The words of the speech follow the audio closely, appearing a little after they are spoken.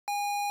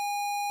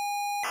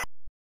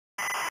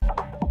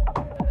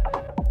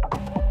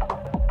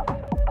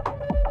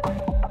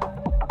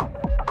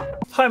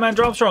Hi, I'm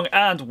Andrew Armstrong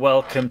and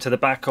welcome to the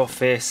Back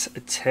Office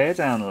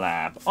Teardown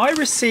Lab. I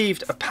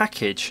received a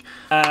package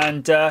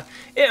and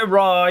it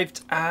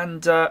arrived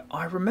and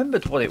I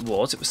remembered what it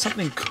was. It was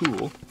something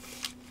cool.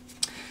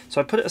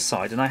 So I put it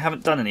aside and I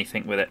haven't done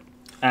anything with it.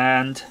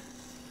 And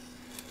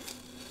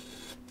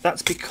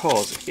that's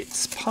because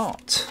it's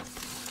part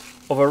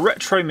of a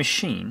retro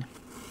machine.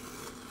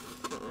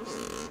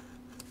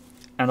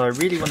 And I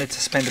really wanted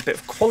to spend a bit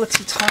of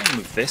quality time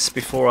with this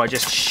before I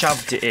just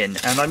shoved it in.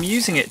 And I'm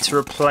using it to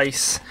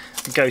replace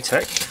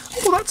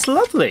Gotek. Oh, that's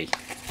lovely.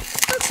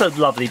 That's a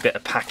lovely bit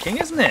of packing,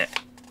 isn't it?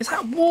 Is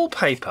that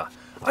wallpaper?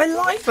 I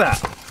like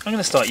that. I'm going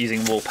to start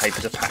using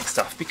wallpaper to pack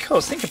stuff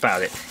because, think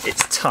about it,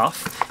 it's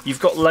tough. You've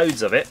got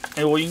loads of it.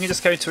 Or you can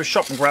just go to a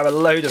shop and grab a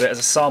load of it as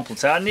a sample.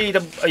 So I need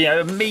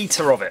a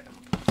metre of it.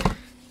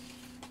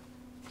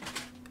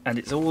 And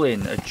it's all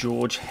in a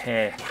George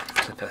Hair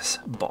Clippers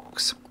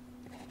box.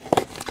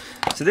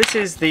 So this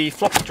is the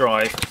floppy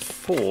drive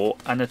for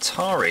an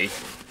Atari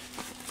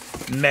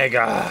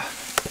Mega.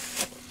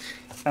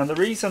 And the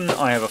reason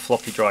I have a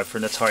floppy drive for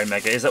an Atari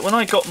Mega is that when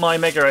I got my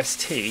Mega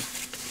ST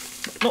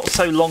not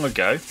so long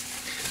ago,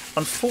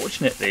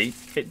 unfortunately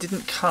it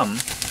didn't come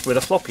with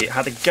a floppy. It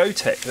had a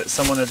Gotek that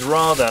someone had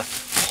rather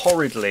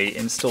horridly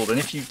installed. And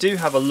if you do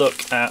have a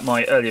look at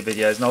my earlier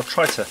videos, and I'll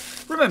try to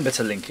remember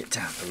to link it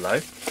down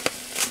below,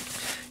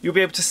 you'll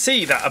be able to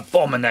see that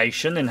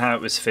abomination in how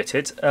it was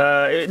fitted.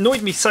 It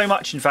annoyed me so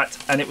much, in fact,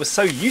 and it was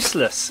so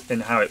useless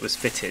in how it was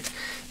fitted,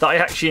 that I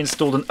actually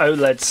installed an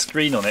OLED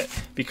screen on it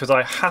because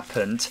I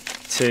happened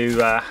to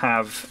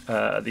have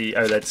the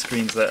OLED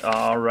screens that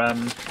are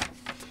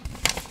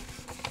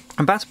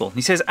compatible.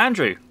 He says,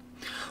 Andrew,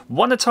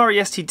 one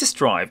Atari ST disk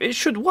drive. It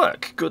should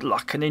work. Good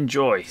luck and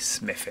enjoy,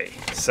 Smithy.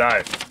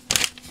 So,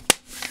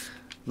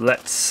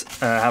 let's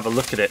have a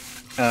look at it.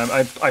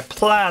 I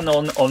plan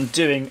on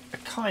doing a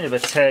kind of a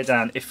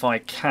teardown if I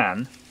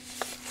can,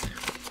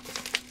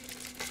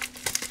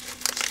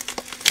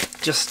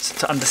 just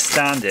to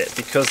understand it,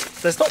 because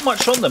there's not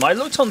much on them. I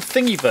looked on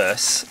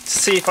Thingiverse to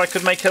see if I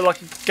could make a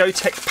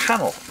Gotek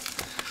panel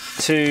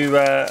to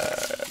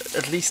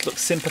at least look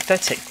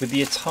sympathetic with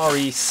the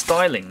Atari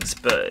stylings,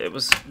 but it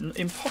was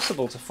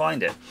impossible to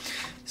find it.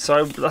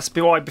 So that's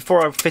why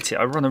before I fit it,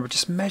 I want to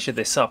just measure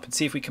this up and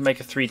see if we can make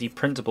a 3D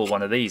printable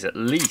one of these at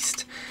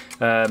least.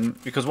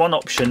 Because one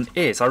option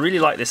is, I really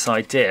like this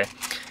idea,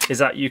 is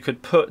that you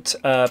could put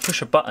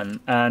push a button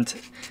and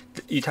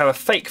you'd have a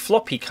fake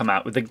floppy come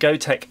out with the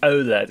Gotek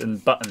OLED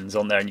and buttons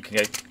on there, and you can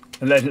go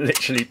and then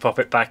literally pop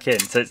it back in.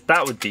 So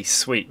that would be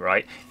sweet,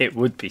 right? It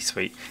would be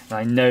sweet, and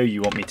I know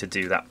you want me to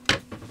do that.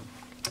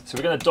 So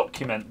we're going to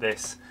document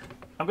this.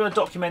 I'm going to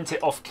document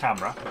it off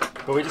camera,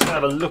 but we're just going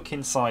to have a look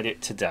inside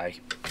it today.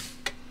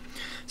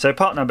 So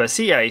part number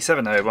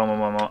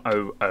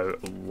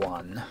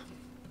CA70111001.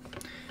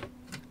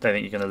 Don't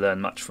think you're going to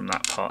learn much from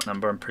that part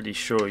number. I'm pretty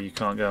sure you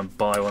can't go and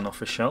buy one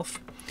off a shelf.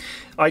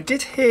 I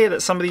did hear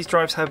that some of these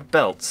drives have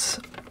belts,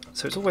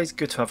 so it's always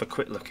good to have a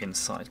quick look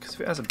inside, because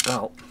if it has a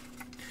belt,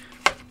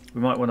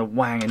 we might want to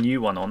wang a new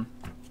one on.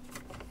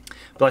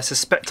 But I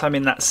suspect I'm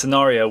in that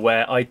scenario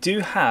where I do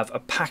have a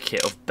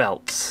packet of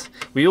belts.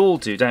 We all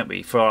do, don't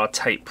we, for our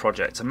tape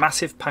project, a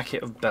massive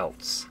packet of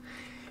belts.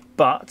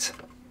 But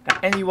at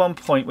any one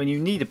point when you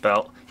need a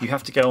belt, you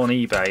have to go on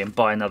eBay and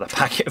buy another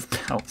packet of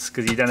belts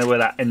because you don't know where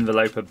that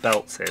envelope of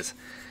belts is.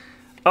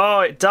 Oh,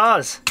 it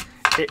does!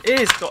 It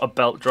is got a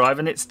belt drive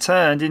and it's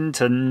turned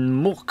into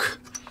muck.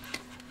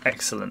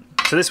 Excellent.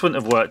 So this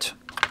wouldn't have worked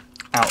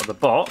out of the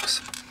box.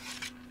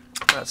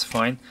 That's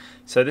fine.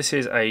 So this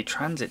is a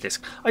transit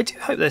disc. I do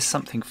hope there's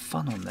something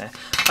fun on there.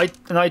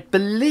 And I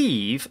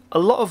believe a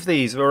lot of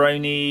these were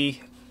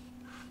only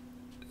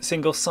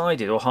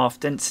single-sided or half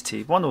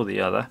density, one or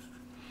the other.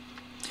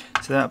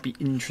 So that would be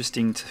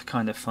interesting to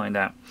kind of find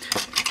out.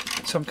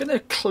 So I'm going to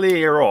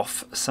clear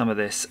off some of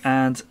this,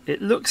 and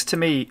it looks to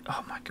me,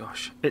 oh my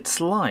gosh,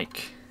 it's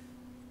like,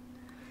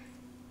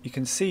 you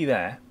can see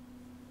there,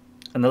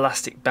 an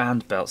elastic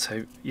band belt.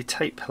 So your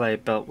tape player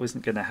belt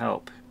wasn't going to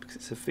help because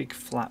it's a big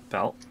flat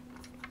belt.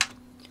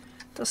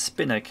 It does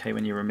spin okay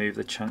when you remove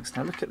the chunks.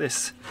 Now look at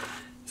this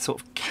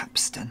sort of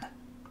capstan.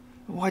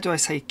 Why do I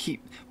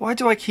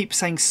keep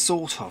saying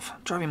sort of? I'm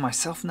driving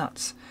myself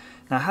nuts.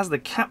 Now, has the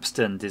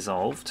capstan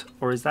dissolved,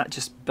 or is that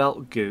just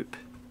belt goop?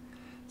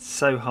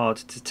 So hard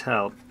to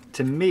tell.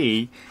 To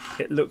me,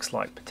 it looks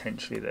like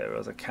potentially there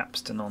was a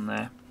capstan on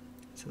there.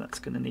 So that's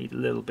going to need a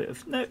little bit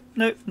of... No,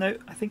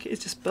 I think it is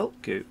just belt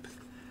goop.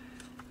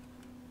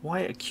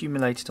 Why it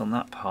accumulated on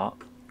that part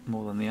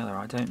more than the other,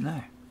 I don't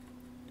know.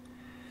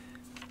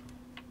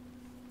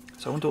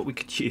 So I wonder what we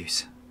could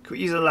use. Could we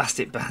use an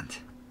elastic band?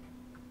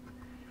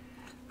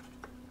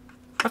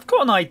 I've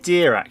got an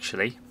idea,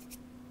 actually.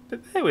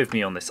 But bear with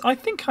me on this. I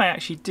think I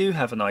actually do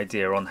have an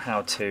idea on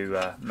how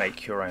to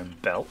make your own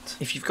belt.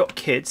 If you've got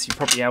kids, you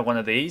probably have one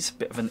of these.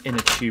 Bit of an inner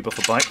tube off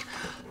a bike.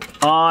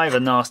 I have a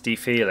nasty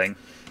feeling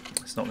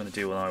it's not going to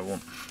do what I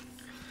want.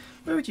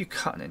 Where would you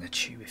cut an inner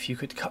tube if you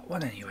could cut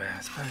one anywhere?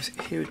 I suppose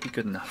here would be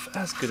good enough.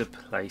 As good a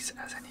place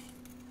as any.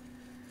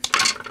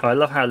 Oh, I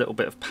love how a little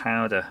bit of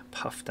powder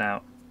puffed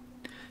out.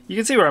 You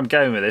can see where I'm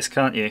going with this,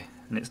 can't you?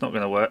 And it's not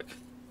going to work.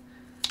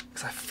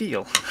 Because I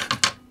feel...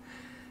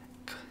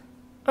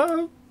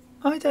 Oh,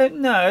 I don't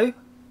know.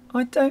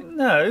 I don't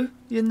know.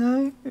 You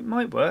know, it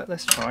might work.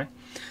 Let's try.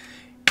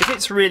 If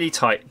it's really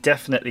tight,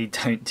 definitely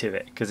don't do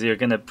it, because you're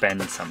going to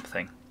bend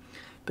something.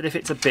 But if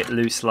it's a bit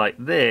loose like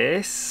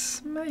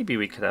this, maybe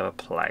we could have a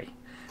play.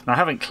 And I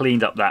haven't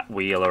cleaned up that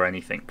wheel or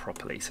anything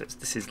properly, so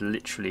this is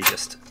literally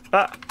just...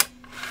 Ah!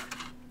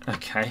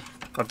 Okay,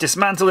 I've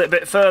dismantled it a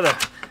bit further.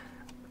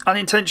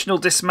 Unintentional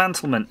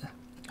dismantlement.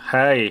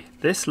 Hey,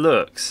 this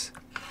looks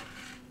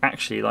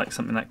actually like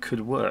something that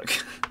could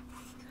work.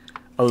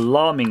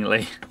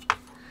 Alarmingly.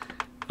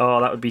 Oh,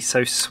 that would be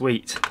so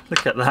sweet.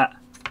 Look at that.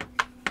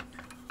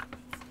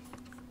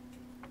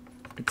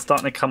 It's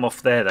starting to come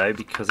off there though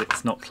because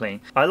it's not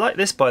clean. I like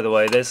this, by the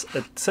way. There's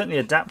certainly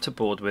an adapter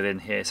board within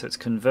here, so it's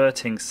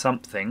converting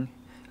something,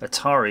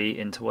 Atari,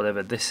 into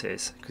whatever this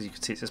is, because you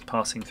can see it's just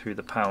passing through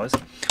the powers.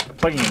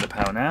 Plugging in the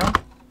power now.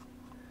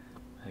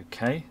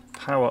 Okay,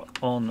 power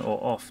on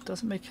or off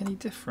doesn't make any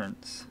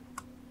difference.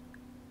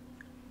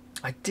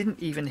 I didn't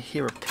even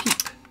hear a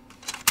peep.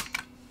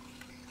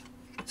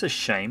 It's a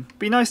shame.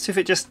 Be nice if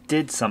it just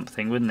did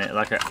something, wouldn't it?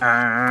 Like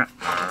a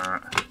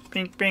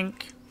bink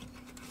bink.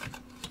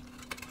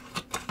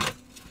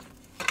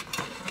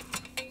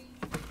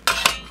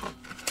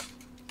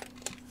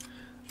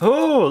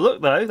 Oh,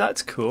 look though,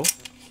 that's cool.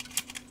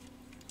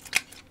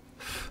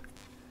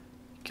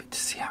 Get to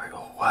see how it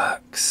all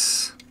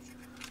works.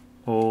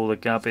 All the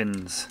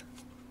gubbins.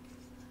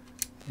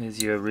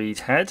 Here's your reed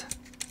head.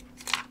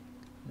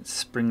 It's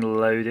spring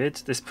loaded.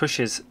 This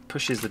pushes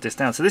the disc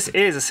down. So this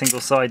is a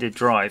single-sided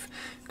drive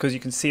because you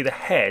can see the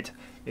head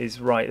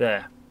is right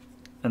there,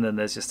 and then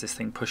there's just this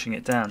thing pushing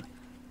it down.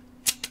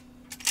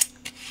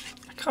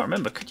 I can't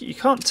remember. You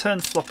can't turn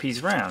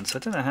floppies round, so I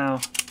don't know how.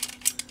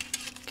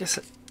 I guess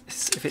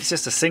if it's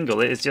just a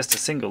single, it is just a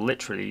single.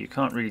 Literally, you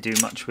can't really do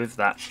much with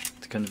that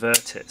to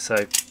convert it. So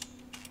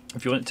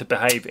if you want it to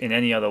behave in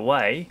any other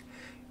way,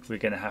 we're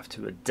going to have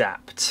to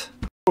adapt.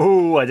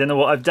 Oh, I don't know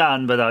what I've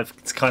done, but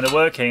it's kind of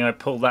working. I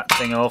pulled that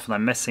thing off and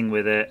I'm messing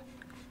with it.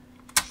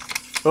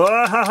 Oh,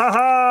 ha, ha,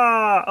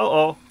 ha.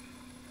 Uh-oh.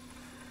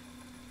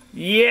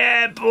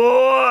 Yeah,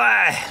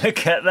 boy!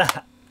 Look at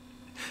that.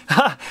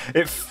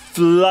 It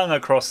flung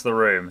across the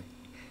room.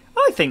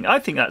 I think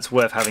that's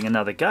worth having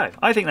another go.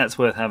 I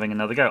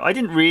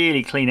didn't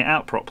really clean it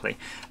out properly.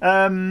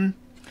 I'm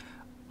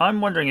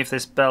wondering if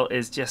this belt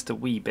is just a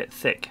wee bit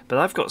thick, but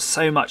I've got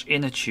so much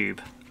inner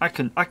tube. I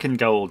can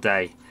go all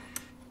day.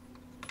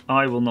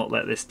 I will not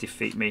let this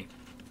defeat me.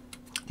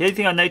 The only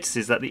thing I notice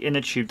is that the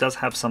inner tube does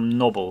have some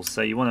knobbles,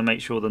 so you want to make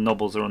sure the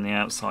knobbles are on the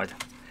outside.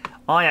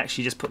 I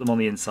actually just put them on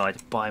the inside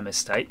by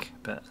mistake,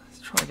 but let's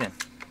try again.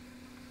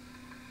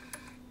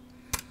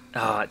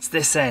 Ah, it's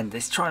this end.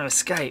 It's trying to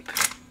escape.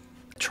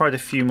 Tried a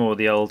few more of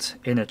the old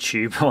inner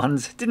tube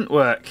ones. Didn't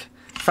work.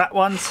 Fat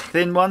ones,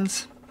 thin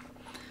ones.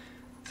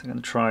 So I'm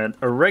going to try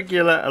a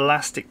regular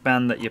elastic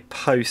band that your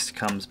post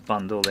comes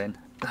bundled in.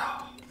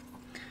 Oh.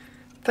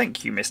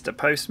 Thank you, Mr.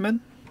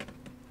 Postman.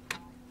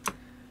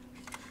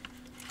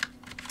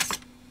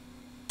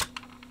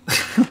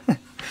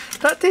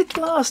 That did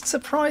last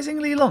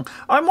surprisingly long.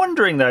 I'm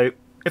wondering though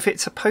if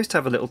it's supposed to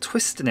have a little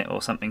twist in it or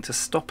something to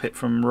stop it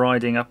from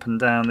riding up and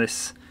down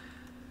this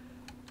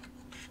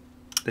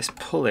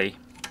pulley.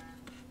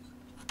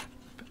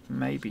 But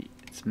maybe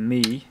it's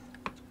me. Do you know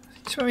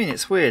what I mean?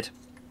 It's weird.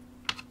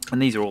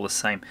 And these are all the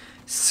same.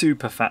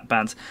 Super fat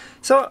bands.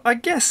 So I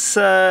guess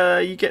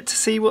you get to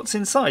see what's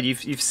inside.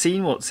 You've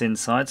seen what's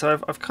inside,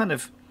 so I've kind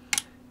of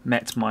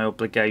met my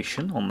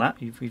obligation on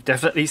that. You've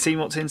definitely seen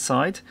what's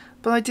inside,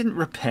 but I didn't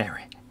repair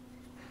it.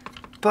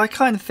 But I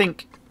kind of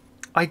think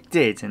I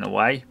did in a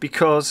way,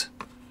 because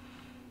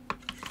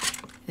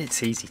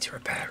it's easy to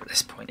repair at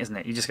this point, isn't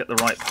it? You just get the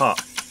right part.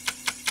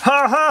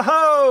 Ho ho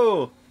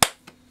ho!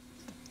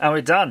 And we're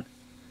done.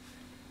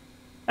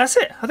 That's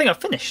it. I think I've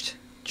finished.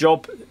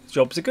 Job's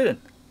a good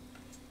one.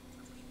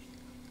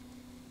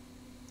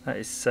 That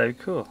is so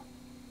cool.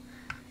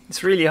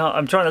 It's really hard.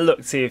 I'm trying to look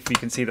to see if you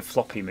can see the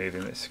floppy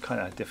moving. It's kind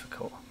of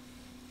difficult.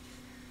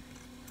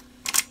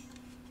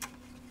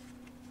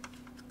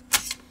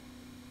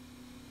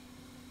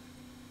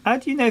 How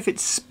do you know if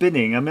it's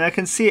spinning? I mean, I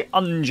can see it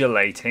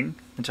undulating,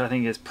 which I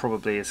think is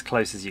probably as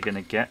close as you're going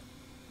to get.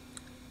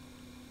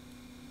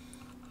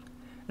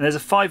 And there's a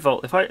 5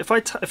 volt. If I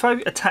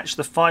attach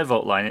the 5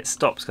 volt line, it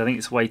stops because I think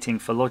it's waiting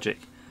for logic.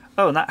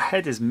 Oh, and that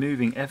head is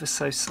moving ever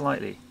so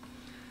slightly.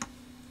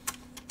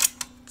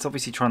 It's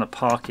obviously trying to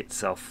park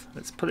itself.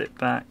 Let's put it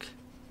back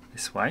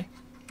this way.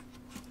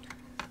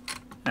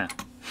 Yeah.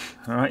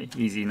 All right,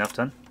 easy enough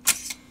done.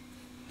 So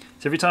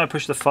every time I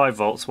push the 5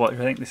 volts, what I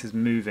think this is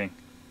moving.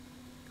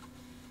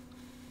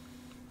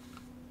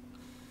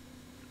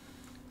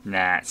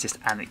 Nah, it's just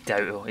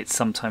anecdotal. It's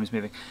sometimes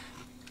moving.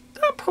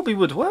 That probably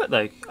would work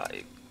though.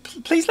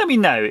 Please let me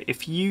know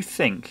if you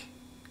think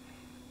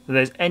that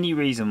there's any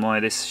reason why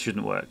this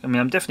shouldn't work. I mean,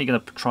 I'm definitely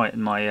going to try it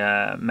in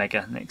my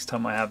Mega next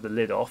time I have the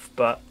lid off,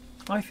 but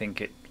I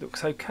think it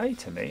looks okay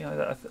to me.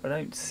 I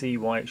don't see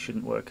why it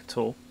shouldn't work at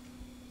all.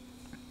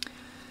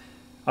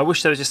 I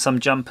wish there was just some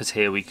jumpers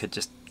here we could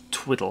just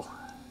twiddle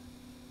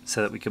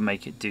so that we could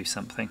make it do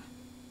something.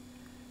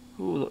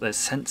 Ooh, look, there's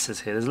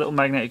sensors here. There's a little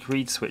magnetic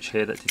reed switch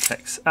here that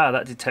detects...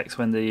 that detects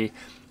when the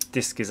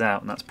disc is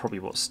out, and that's probably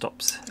what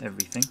stops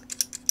everything.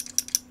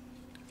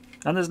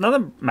 And there's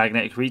another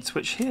magnetic reed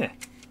switch here,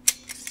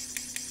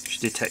 which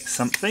detects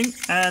something,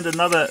 and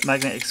another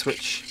magnetic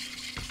switch.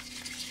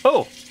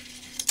 Oh!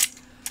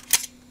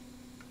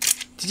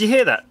 Did you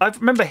hear that? I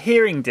remember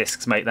hearing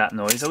discs make that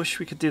noise. I wish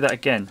we could do that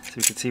again so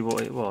we could see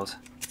what it was.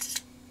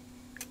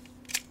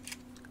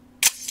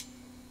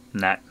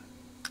 Nah.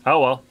 Oh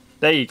well.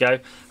 There you go.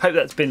 Hope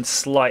that's been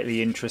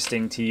slightly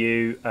interesting to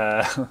you.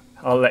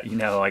 I'll let you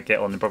know how I get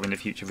on probably in a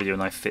future video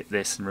when I fit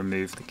this and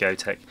remove the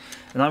Gotek.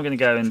 And I'm going to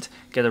go and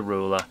get a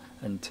ruler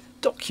and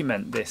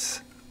document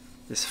this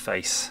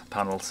face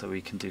panel so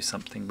we can do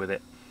something with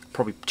it.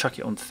 Probably chuck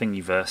it on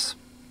Thingiverse.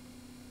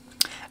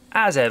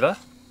 As ever,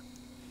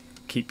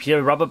 keep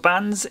your rubber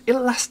bands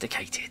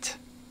elasticated.